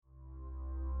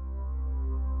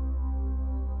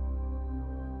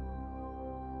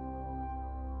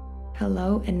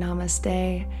Hello and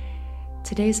namaste.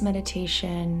 Today's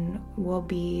meditation will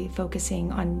be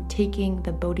focusing on taking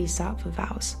the Bodhisattva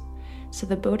vows. So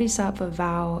the Bodhisattva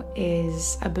vow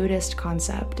is a Buddhist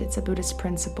concept. It's a Buddhist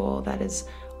principle that is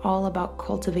all about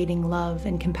cultivating love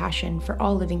and compassion for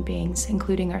all living beings,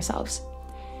 including ourselves.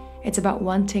 It's about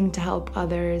wanting to help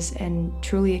others and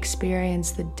truly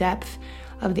experience the depth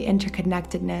of the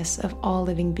interconnectedness of all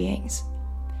living beings.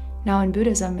 Now, in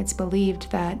Buddhism, it's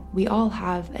believed that we all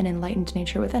have an enlightened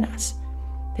nature within us.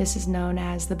 This is known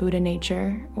as the Buddha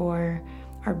nature, or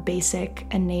our basic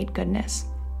innate goodness.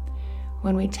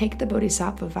 When we take the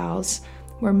Bodhisattva vows,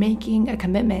 we're making a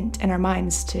commitment in our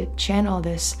minds to channel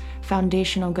this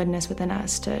foundational goodness within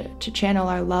us, to channel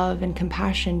our love and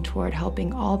compassion toward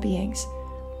helping all beings.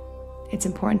 It's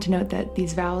important to note that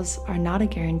these vows are not a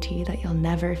guarantee that you'll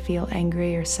never feel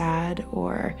angry or sad,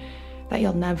 or that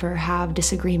you'll never have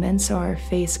disagreements or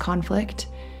face conflict.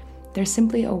 They're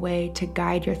simply a way to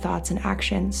guide your thoughts and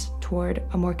actions toward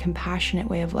a more compassionate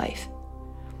way of life.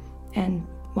 And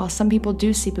while some people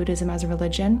do see Buddhism as a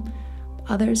religion,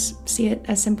 others see it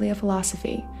as simply a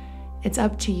philosophy. It's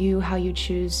up to you how you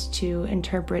choose to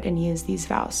interpret and use these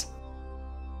vows.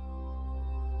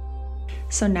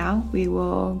 So now we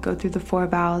will go through the 4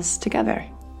 vows together.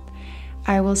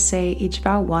 I will say each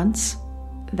vow once,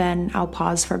 then I'll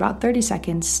pause for about 30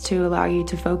 seconds to allow you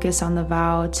to focus on the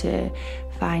vow, to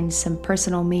find some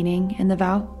personal meaning in the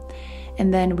vow,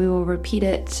 and then we will repeat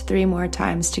it 3 more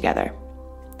times together.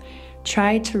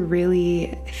 Try to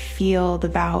really feel the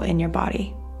vow in your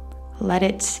body. Let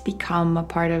it become a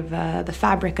part of the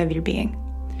fabric of your being.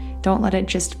 Don't let it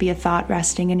just be a thought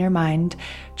resting in your mind.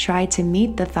 Try to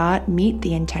meet the thought, meet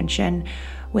the intention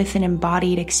with an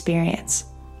embodied experience.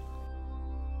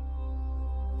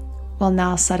 We'll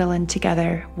now settle in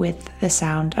together with the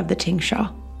sound of the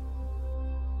tingsha.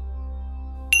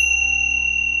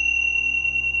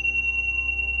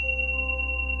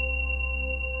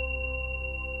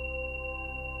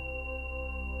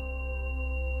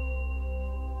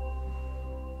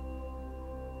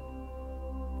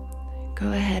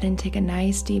 Go ahead and take a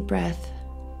nice deep breath.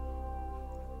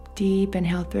 Deep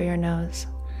inhale through your nose.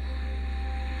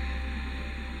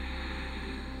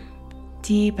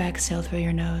 Deep exhale through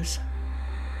your nose.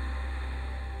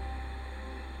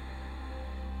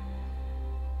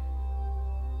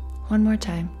 One more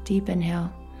time, deep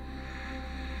inhale.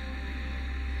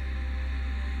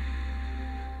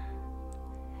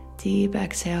 Deep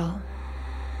exhale.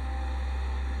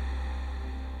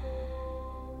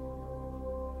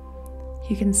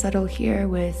 You can settle here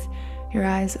with your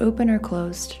eyes open or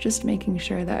closed, just making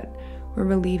sure that we're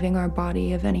relieving our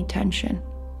body of any tension.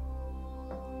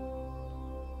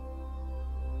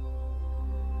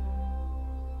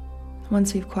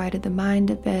 Once we've quieted the mind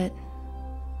a bit,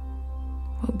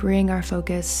 we'll bring our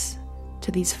focus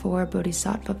to these 4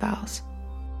 Bodhisattva vows.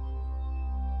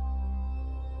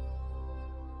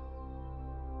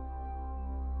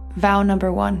 Vow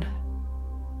number 1.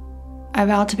 I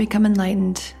vow to become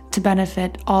enlightened to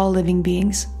benefit all living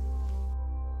beings.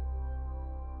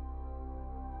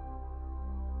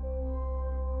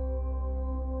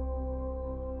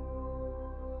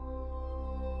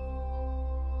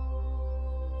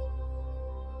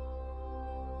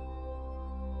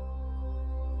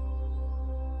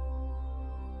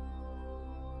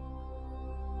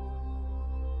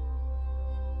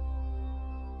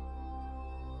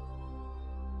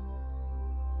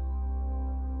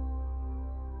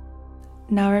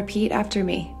 Now repeat after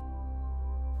me.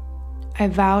 I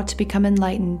vow to become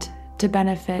enlightened to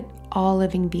benefit all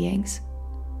living beings.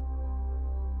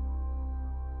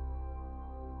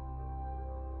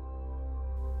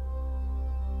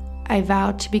 I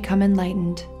vow to become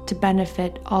enlightened to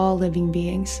benefit all living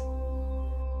beings.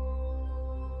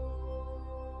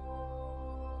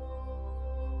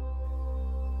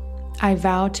 I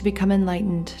vow to become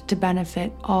enlightened to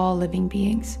benefit all living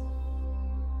beings.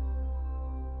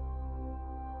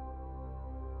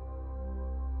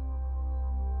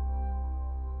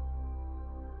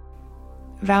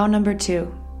 Vow number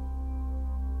 2.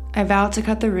 I vow to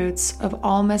cut the roots of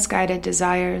all misguided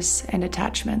desires and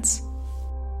attachments.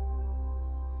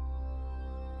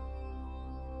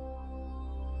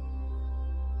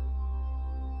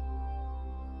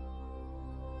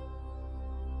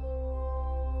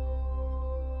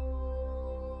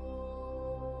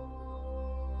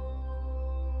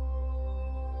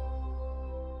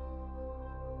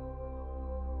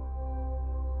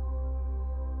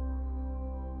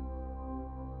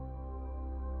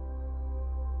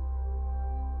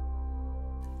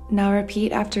 Now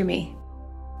repeat after me.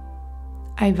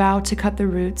 I vow to cut the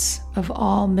roots of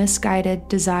all misguided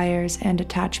desires and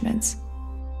attachments.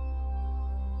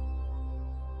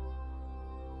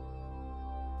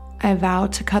 I vow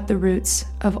to cut the roots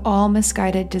of all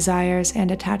misguided desires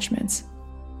and attachments.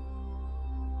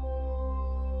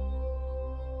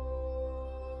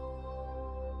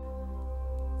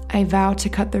 I vow to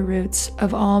cut the roots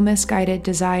of all misguided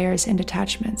desires and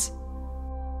attachments.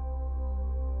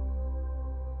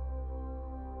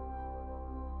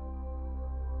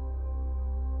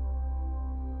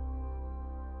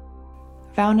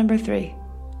 Vow number 3.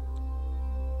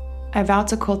 I vow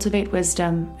to cultivate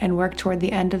wisdom and work toward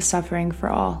the end of suffering for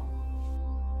all.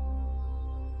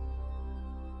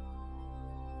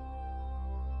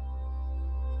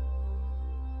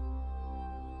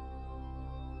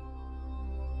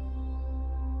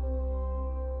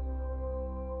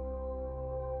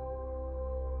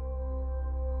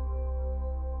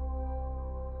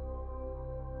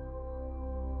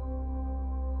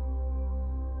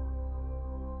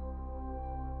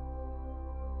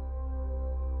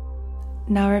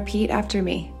 Now repeat after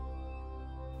me.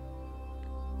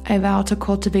 I vow to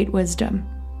cultivate wisdom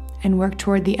and work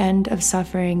toward the end of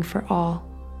suffering for all.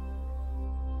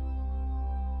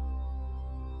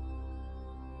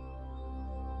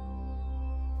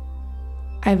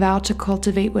 I vow to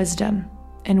cultivate wisdom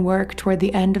and work toward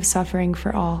the end of suffering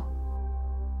for all.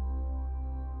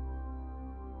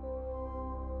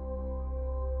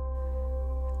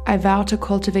 I vow to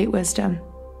cultivate wisdom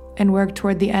and work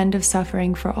toward the end of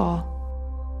suffering for all.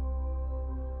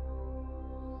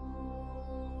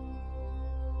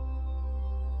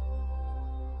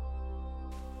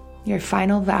 Your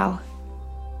final vow.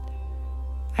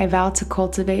 I vow to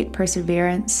cultivate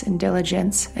perseverance and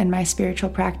diligence in my spiritual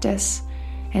practice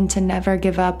and to never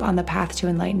give up on the path to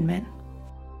enlightenment.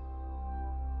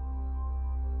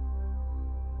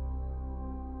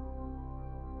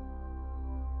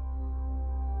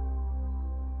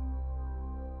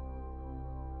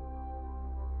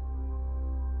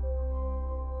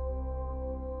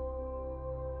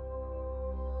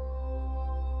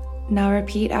 Now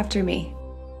repeat after me.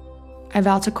 I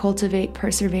vow to cultivate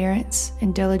perseverance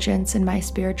and diligence in my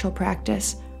spiritual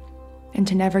practice and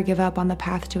to never give up on the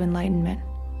path to enlightenment.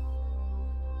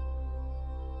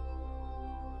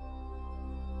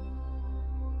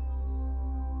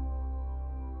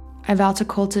 I vow to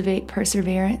cultivate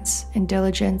perseverance and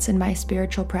diligence in my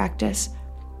spiritual practice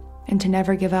and to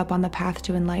never give up on the path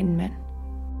to enlightenment.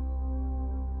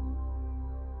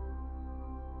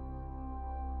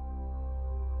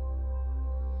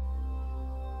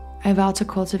 I vow to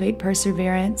cultivate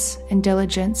perseverance and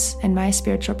diligence in my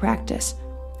spiritual practice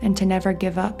and to never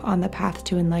give up on the path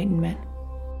to enlightenment.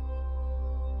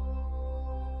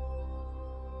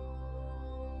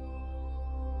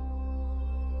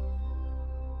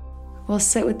 We'll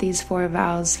sit with these 4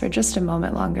 vows for just a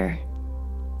moment longer,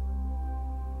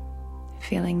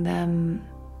 feeling them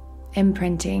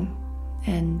imprinting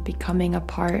and becoming a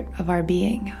part of our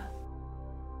being.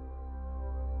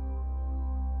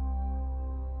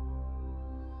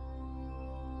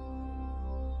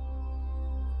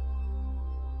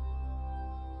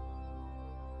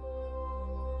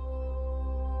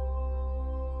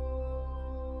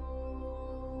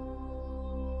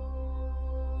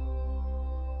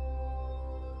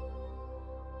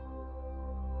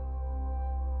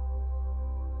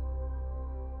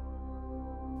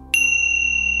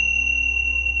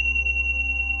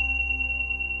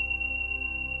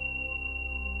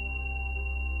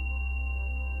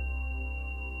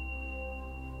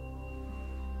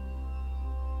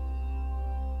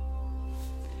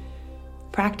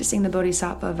 Practicing the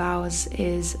Bodhisattva vows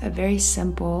is a very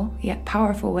simple yet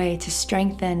powerful way to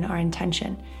strengthen our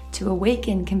intention, to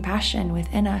awaken compassion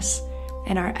within us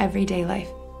in our everyday life.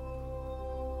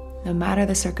 No matter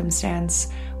the circumstance,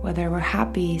 whether we're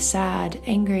happy, sad,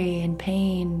 angry, in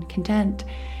pain, content,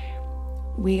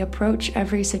 we approach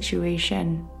every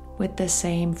situation with the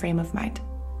same frame of mind,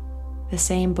 the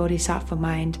same Bodhisattva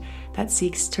mind that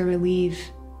seeks to relieve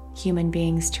human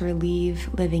beings, to relieve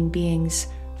living beings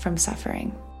from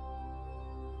suffering.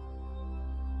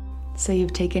 So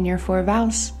you've taken your 4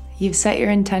 vows, you've set your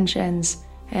intentions,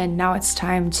 and now it's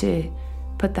time to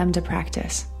put them to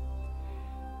practice.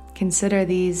 Consider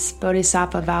these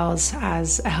Bodhisattva vows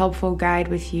as a helpful guide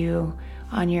with you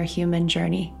on your human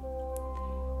journey.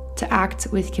 To act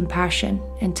with compassion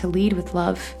and to lead with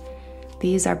love,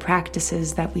 these are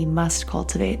practices that we must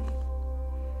cultivate.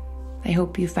 I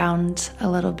hope you found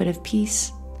a little bit of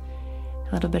peace,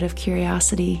 a little bit of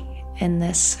curiosity in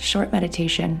this short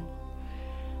meditation.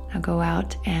 Now go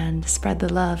out and spread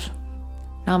the love.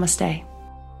 Namaste.